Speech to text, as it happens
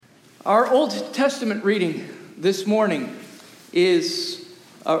Our Old Testament reading this morning is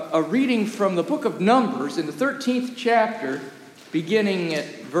a reading from the book of Numbers in the 13th chapter, beginning at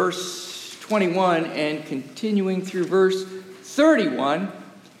verse 21 and continuing through verse 31.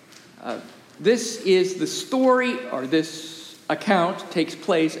 This is the story, or this account takes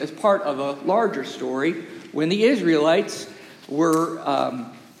place as part of a larger story when the Israelites were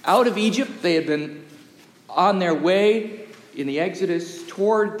out of Egypt. They had been on their way in the Exodus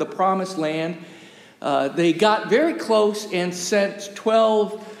toward the promised land. They got very close and sent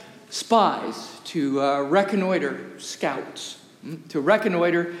 12 spies to reconnoiter, scouts, to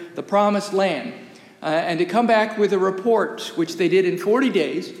reconnoiter the promised land, and to come back with a report, which they did in 40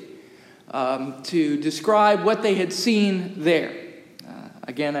 days, to describe what they had seen there.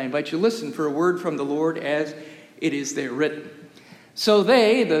 Again, I invite you to listen for a word from the Lord as it is there written. So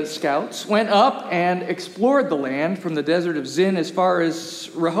they, the scouts, went up and explored the land from the desert of Zin as far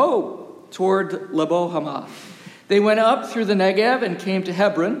as Rehoboth toward Lebo-Hamath. They went up through the Negev and came to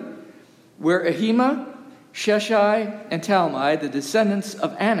Hebron, where Ahima, Sheshai, and Talmai, the descendants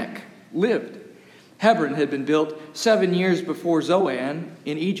of Anak, lived. Hebron had been built 7 years before Zoan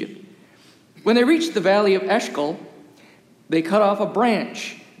in Egypt. When they reached the valley of Eshcol, they cut off a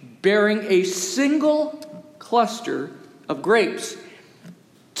branch bearing a single cluster of grapes.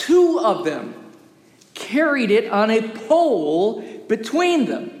 2 of them carried it on a pole between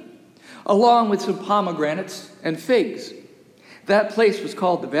them, along with some pomegranates and figs. That place was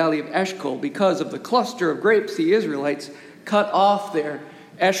called the Valley of Eshcol because of the cluster of grapes the Israelites cut off there.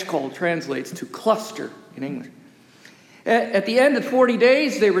 Eshcol translates to cluster in English. At the end of 40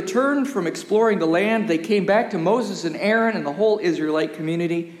 days, they returned from exploring the land. They came back to Moses and Aaron and the whole Israelite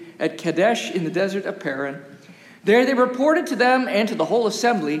community at Kadesh in the desert of Paran. There they reported to them and to the whole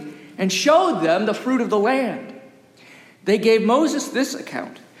assembly and showed them the fruit of the land. They gave Moses this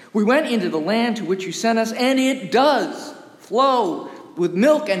account: "We went into the land to which you sent us, and it does flow with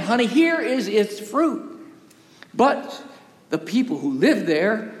milk and honey. Here is its fruit. But the people who live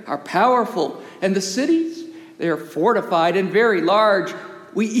there are powerful, and the cities, they are fortified and very large.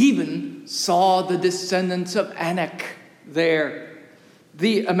 We even saw the descendants of Anak there.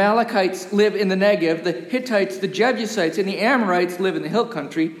 The Amalekites live in the Negev, the Hittites, the Jebusites, and the Amorites live in the hill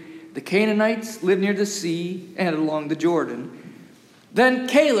country. The Canaanites live near the sea and along the Jordan." Then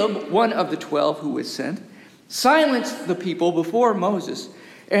Caleb, one of the 12 who was sent, silenced the people before Moses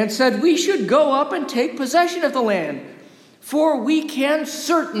and said, "We should go up and take possession of the land, for we can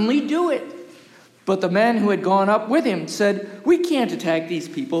certainly do it." But the men who had gone up with him said, "We can't attack these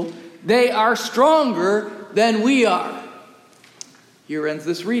people. They are stronger than we are." Here ends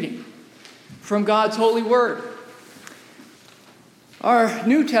this reading from God's holy word. Our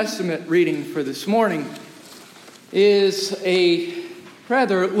New Testament reading for this morning is a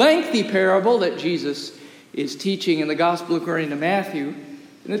rather lengthy parable that Jesus is teaching in the Gospel according to Matthew.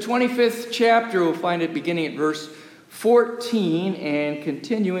 In the 25th chapter, we'll find it beginning at verse 14 and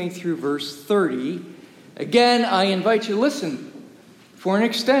continuing through verse 30. Again, I invite you to listen for an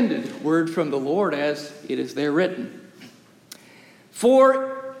extended word from the Lord as it is there written.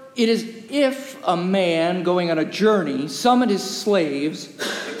 "For it is if a man going on a journey summoned his slaves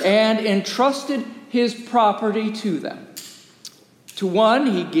and entrusted his property to them. To one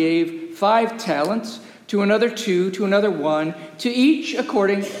he gave 5 talents, to another 2, to another 1, to each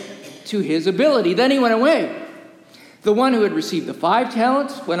according to his ability. Then he went away. The one who had received the 5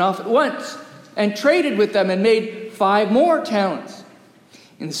 talents went off at once and traded with them and made 5 more talents.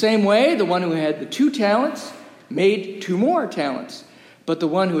 In the same way, the one who had the 2 talents made 2 more talents. But the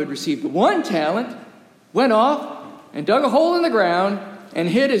one who had received the 1 talent went off and dug a hole in the ground and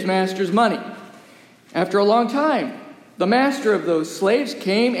hid his master's money. After a long time, the master of those slaves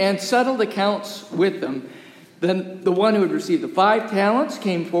came and settled accounts with them. Then the one who had received the 5 talents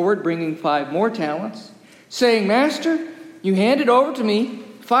came forward, bringing 5 more talents, saying, 'Master, you handed over to me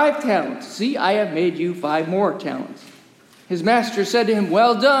 5 talents. See, I have made you 5 more talents.' His master said to him,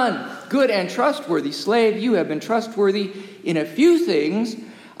 'Well done, good and trustworthy slave. You have been trustworthy in a few things.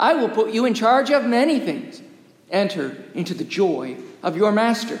 I will put you in charge of many things. Enter into the joy of your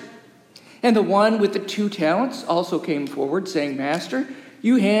master.' And the one with the 2 talents also came forward, saying, 'Master,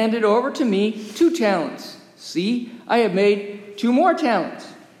 you handed over to me 2 talents. See, I have made 2 more talents.'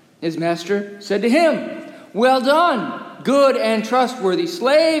 His master said to him, 'Well done, good and trustworthy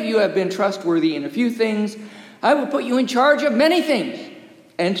slave. You have been trustworthy in a few things. I will put you in charge of many things.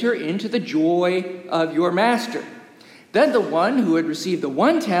 Enter into the joy of your master.' Then the one who had received the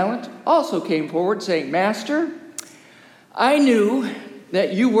 1 talent also came forward, saying, 'Master, I knew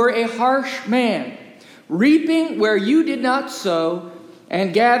that you were a harsh man, reaping where you did not sow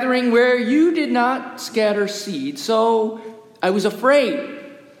and gathering where you did not scatter seed. So I was afraid,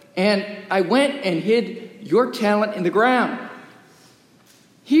 and I went and hid your talent in the ground.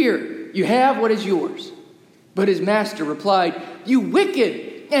 Here, you have what is yours." But his master replied, "You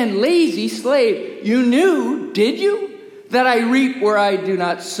wicked and lazy slave, you knew, did you, that I reap where I do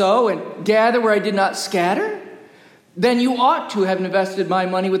not sow and gather where I did not scatter? Then you ought to have invested my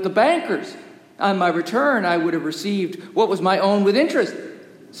money with the bankers. On my return, I would have received what was my own with interest.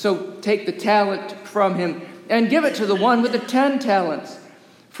 So take the talent from him and give it to the one with the 10 talents.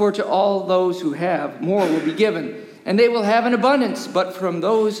 For to all those who have, more will be given, and they will have an abundance. But from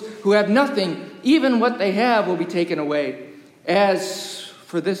those who have nothing, even what they have will be taken away. As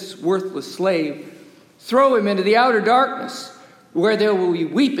for this worthless slave, throw him into the outer darkness, where there will be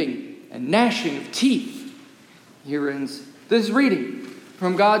weeping and gnashing of teeth." Here ends this reading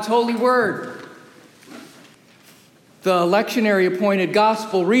from God's holy word. The lectionary appointed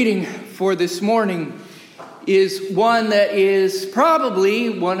gospel reading for this morning is one that is probably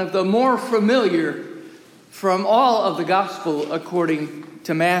one of the more familiar from all of the gospel according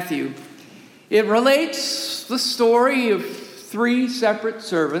to Matthew. It relates the story of 3 separate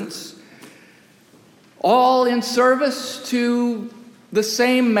servants, all in service to the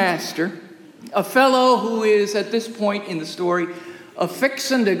same master, a fellow who is at this point in the story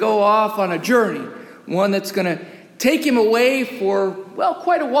fixing to go off on a journey, one that's going to take him away for, well,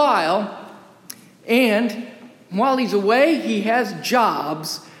 quite a while. And while he's away, he has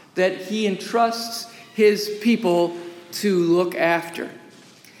jobs that he entrusts his people to look after.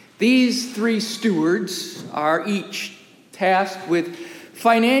 These 3 stewards are each tasked with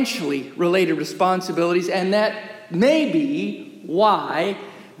financially related responsibilities, and that may be why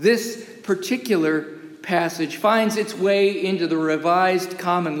this particular passage finds its way into the Revised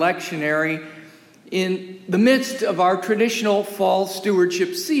Common Lectionary in the midst of our traditional fall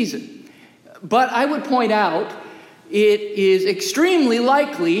stewardship season. But I would point out it is extremely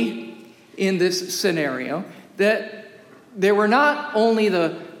likely in this scenario that there were not only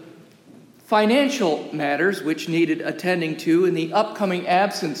the financial matters which needed attending to in the upcoming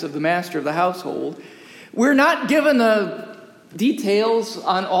absence of the master of the household. We're not given the details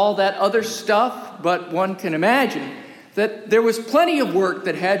on all that other stuff, but one can imagine that there was plenty of work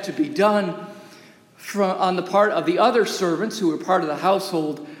that had to be done on the part of the other servants who were part of the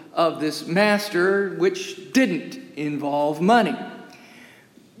household of this master, which didn't involve money.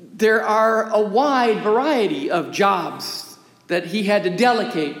 There are a wide variety of jobs that he had to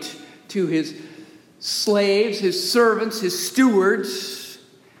delegate to his slaves, his servants, his stewards,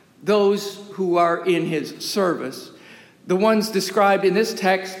 those who are in his service. The ones described in this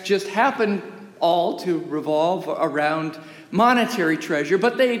text just happen all to revolve around monetary treasure,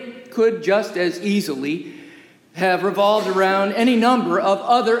 but they could just as easily have revolved around any number of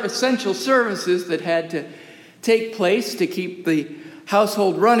other essential services that had to take place to keep the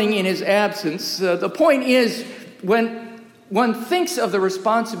household running in his absence. The point is, when one thinks of the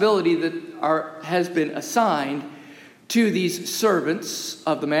responsibility that has been assigned to these servants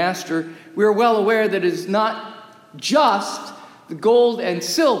of the master, we are well aware that it is not just the gold and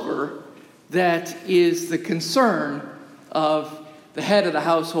silver that is the concern of the head of the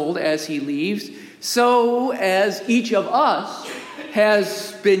household as he leaves, so as each of us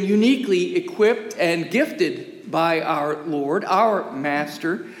has been uniquely equipped and gifted by our Lord, our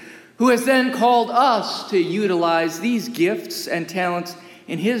Master, who has then called us to utilize these gifts and talents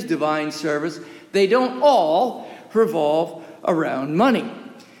in his divine service. They don't all revolve around money.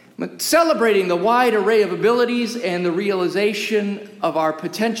 But celebrating the wide array of abilities and the realization of our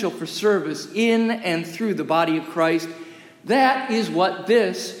potential for service in and through the body of Christ, that is what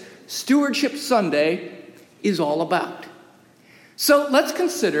this Stewardship Sunday is all about. So let's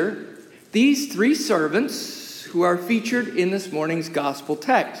consider these 3 servants who are featured in this morning's gospel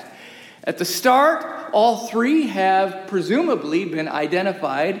text. At the start, all 3 have presumably been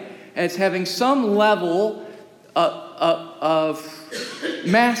identified as having some level of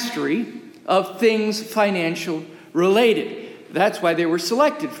mastery of things financial related. That's why they were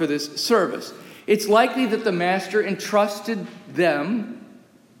selected for this service. It's likely that the master entrusted them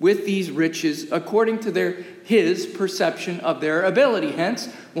with these riches according to his perception of their ability. Hence,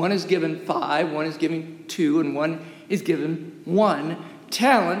 one is given 5, one is given 2, and one is given 1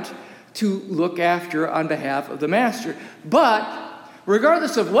 talent to look after on behalf of the master. But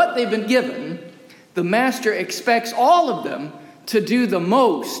regardless of what they've been given, the master expects all of them to do the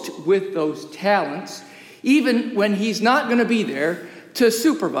most with those talents, even when he's not going to be there to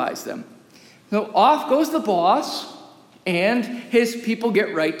supervise them. So off goes the boss, and his people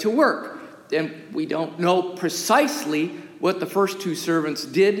get right to work. And we don't know precisely what the first two servants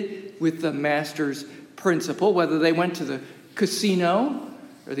did with the master's principal, whether they went to the casino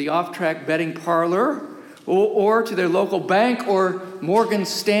or the off-track betting parlor or to their local bank or Morgan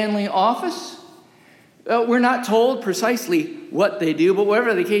Stanley office. We're not told precisely what they do, but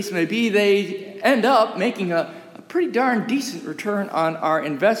whatever the case may be, they end up making a pretty darn decent return on our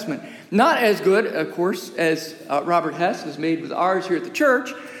investment. Not as good, of course, as Robert Hess has made with ours here at the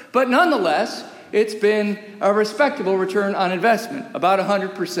church, but nonetheless, it's been a respectable return on investment, about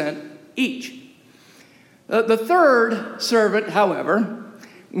 100% each. The third servant, however,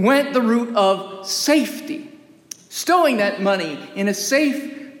 went the route of safety, stowing that money in a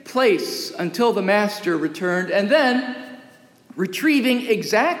safe place until the master returned, and then retrieving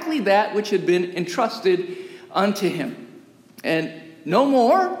exactly that which had been entrusted unto him. And no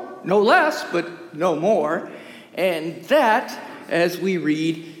more, no less, but no more. And that, as we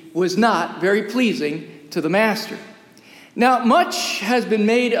read, was not very pleasing to the master. Now, much has been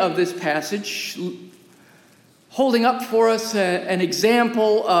made of this passage, holding up for us an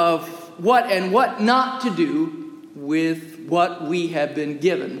example of what and what not to do with what we have been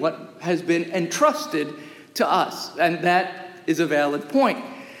given, what has been entrusted to us. And that is a valid point.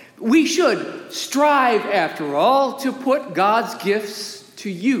 We should strive, after all, to put God's gifts to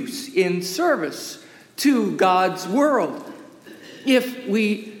use in service to God's world. If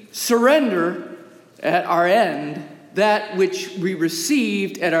we surrender at our end that which we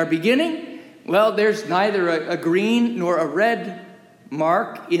received at our beginning, well, there's neither a green nor a red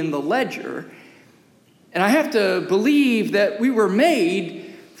mark in the ledger. And I have to believe that we were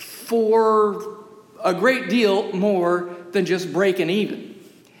made for a great deal more than just breaking even.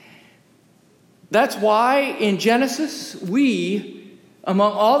 That's why in Genesis, we,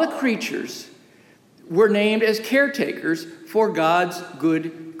 among all the creatures, were named as caretakers for God's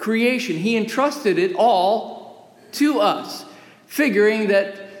good creation. He entrusted it all to us, figuring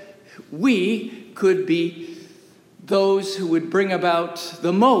that we could be those who would bring about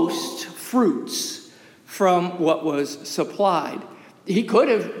the most fruits from what was supplied. He could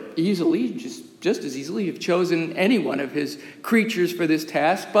have easily, just as easily, have chosen any one of his creatures for this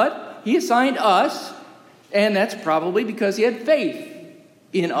task, but he assigned us, and that's probably because he had faith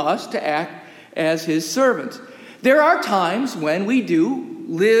in us to act as his servants. There are times when we do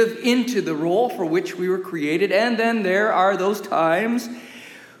live into the role for which we were created, and then there are those times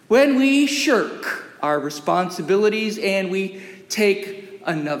when we shirk our responsibilities and we take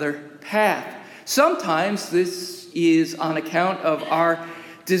another path. Sometimes this is on account of our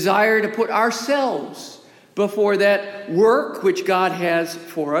desire to put ourselves before that work which God has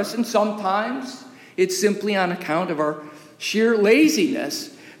for us, and sometimes it's simply on account of our sheer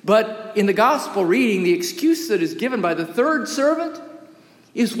laziness. But in the gospel reading, the excuse that is given by the third servant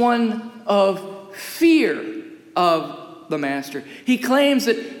is one of fear of the master. He claims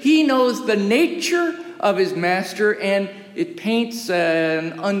that he knows the nature of his master, and it paints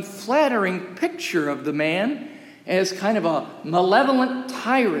an unflattering picture of the man as kind of a malevolent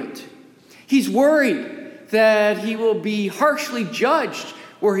tyrant. He's worried that he will be harshly judged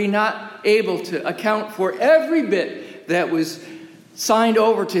were he not able to account for every bit that was signed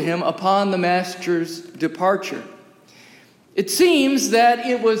over to him upon the master's departure. It seems that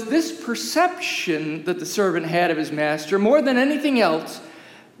it was this perception that the servant had of his master, more than anything else,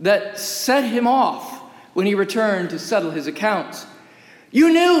 that set him off when he returned to settle his accounts. "You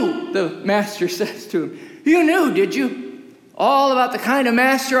knew," the master says to him, "you knew, did you, all about the kind of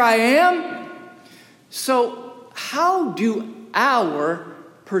master I am?" So how do our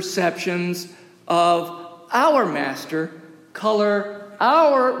perceptions of our master color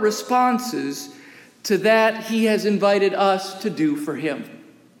our responses to that he has invited us to do for him?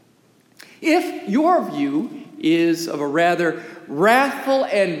 If your view is of a rather wrathful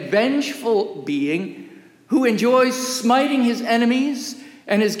and vengeful being who enjoys smiting his enemies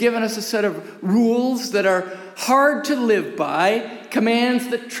and has given us a set of rules that are hard to live by, commands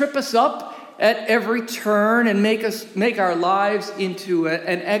that trip us up at every turn and make our lives into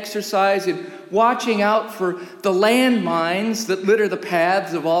an exercise in watching out for the landmines that litter the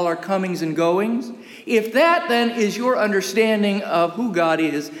paths of all our comings and goings, if that then is your understanding of who God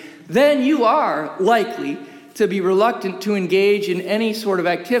is, then you are likely to be reluctant to engage in any sort of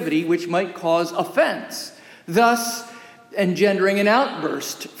activity which might cause offense, thus engendering an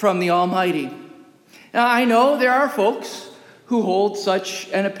outburst from the Almighty. Now, I know there are folks who hold such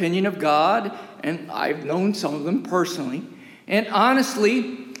an opinion of God, and I've known some of them personally. And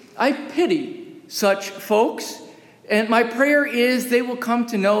honestly, I pity such folks, and my prayer is they will come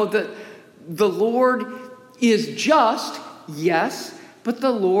to know that the Lord is just, yes, but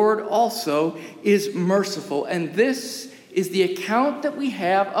the Lord also is merciful, and this is the account that we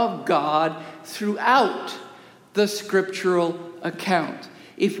have of God throughout the scriptural account.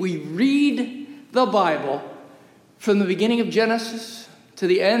 If we read the Bible from the beginning of Genesis to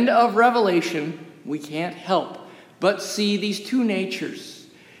the end of Revelation, we can't help but see these two natures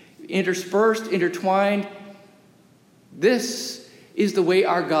interspersed, intertwined. This is the way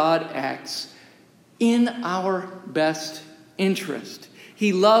our God acts in our best interest.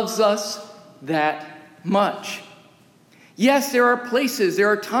 He loves us that much. Yes, there are places, there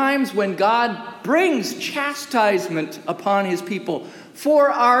are times when God brings chastisement upon his people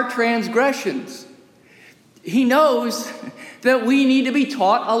for our transgressions. He knows that we need to be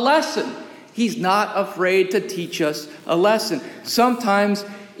taught a lesson. He's not afraid to teach us a lesson. Sometimes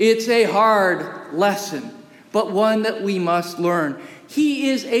it's a hard lesson, but one that we must learn. He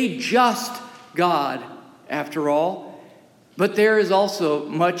is a just God, after all. But there is also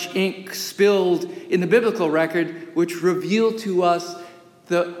much ink spilled in the biblical record which reveal to us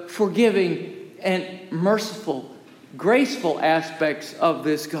the forgiving and merciful, graceful aspects of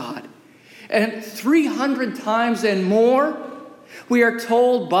this God. And 300 times and more, we are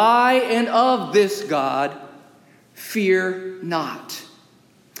told by and of this God, fear not.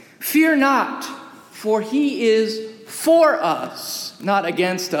 Fear not, for he is for us, not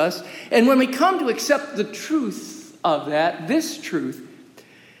against us. And when we come to accept the truth of that, this truth,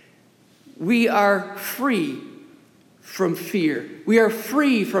 we are free from fear. We are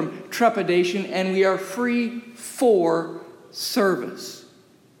free from trepidation, and we are free for service.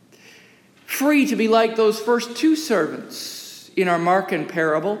 Free to be like those first two servants in our Markan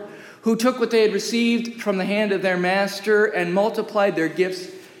parable, who took what they had received from the hand of their master and multiplied their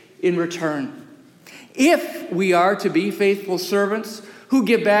gifts in return. If we are to be faithful servants who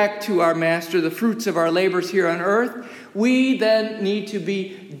give back to our master the fruits of our labors here on earth, we then need to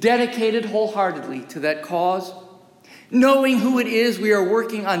be dedicated wholeheartedly to that cause. Knowing who it is we are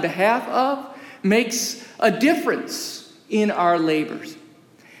working on behalf of makes a difference in our labors.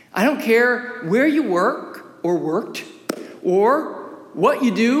 I don't care where you work or worked, or what you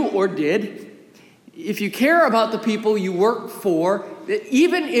do or did. If you care about the people you work for,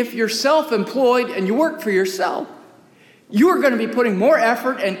 even if you're self-employed and you work for yourself, you are going to be putting more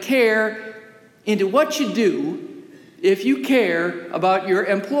effort and care into what you do if you care about your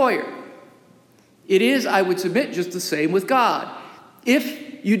employer. It is, I would submit, just the same with God.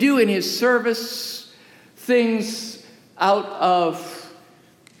 If you do in his service things out of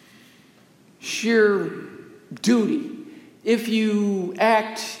sheer duty, if you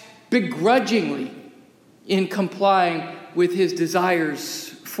act begrudgingly in complying with his desires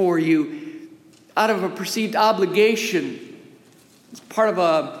for you, out of a perceived obligation, it's part of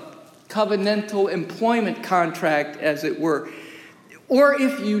a covenantal employment contract, as it were. Or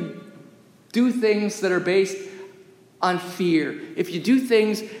if you do things that are based on fear, if you do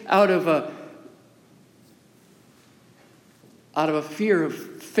things out of a fear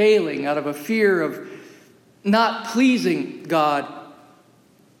of failing, out of a fear of not pleasing God,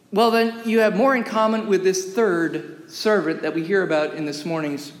 well, then you have more in common with this third servant that we hear about in this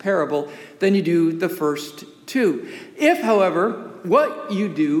morning's parable than you do the first two. If, however, what you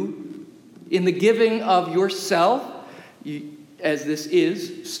do in the giving of yourself, as this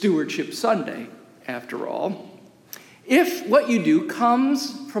is Stewardship Sunday, after all, if what you do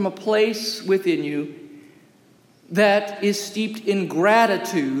comes from a place within you that is steeped in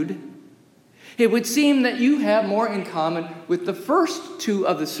gratitude, it would seem that you have more in common with the first two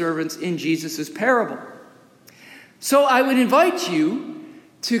of the servants in Jesus' parable. So I would invite you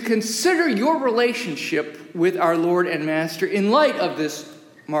to consider your relationship with our Lord and Master in light of this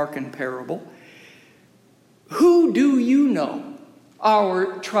Markan parable. Who do you know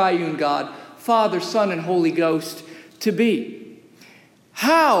our triune God, Father, Son, and Holy Ghost, to be?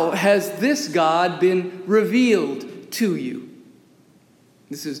 How has this God been revealed to you?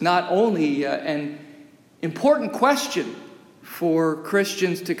 This is not only an important question for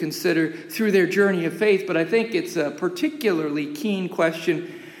Christians to consider through their journey of faith, but I think it's a particularly keen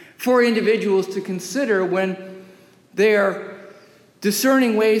question for individuals to consider when they are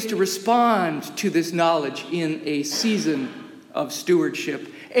discerning ways to respond to this knowledge in a season of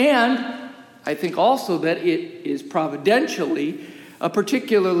stewardship. And I think also that it is providentially a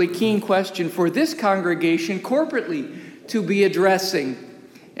particularly keen question for this congregation corporately to be addressing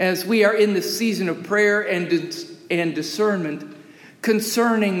as we are in the season of prayer and discernment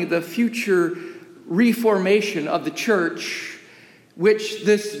concerning the future reformation of the church, which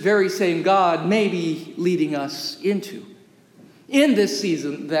this very same God may be leading us into. In this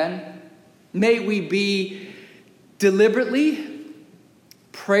season, then, may we be deliberately,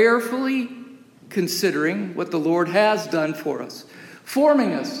 prayerfully, considering what the Lord has done for us,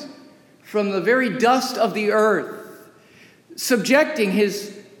 forming us from the very dust of the earth, subjecting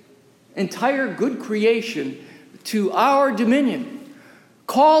his entire good creation to our dominion,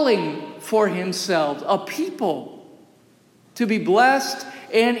 calling for himself a people to be blessed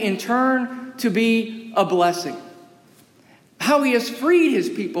and in turn to be a blessing. How he has freed his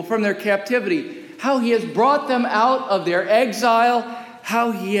people from their captivity, how he has brought them out of their exile,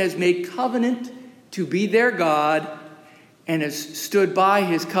 how he has made covenant to be their God and has stood by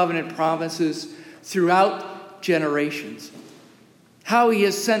his covenant promises throughout generations. How he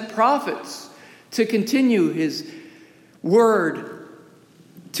has sent prophets to continue his word,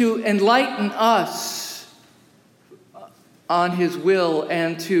 to enlighten us on his will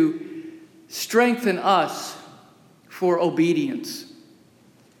and to strengthen us for obedience.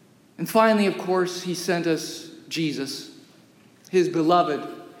 And finally, of course, he sent us Jesus, his beloved,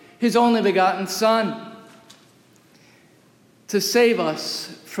 his only begotten Son, to save us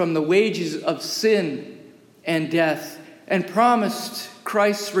from the wages of sin and death, and promised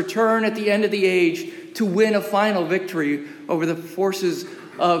Christ's return at the end of the age to win a final victory over the forces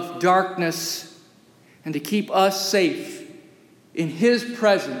of darkness and to keep us safe in his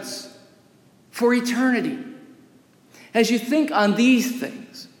presence for eternity. As you think on these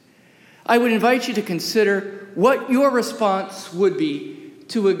things, I would invite you to consider what your response would be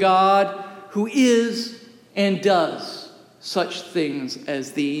to a God who is and does such things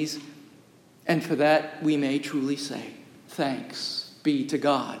as these. And for that we may truly say, thanks be to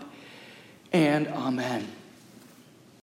God and amen.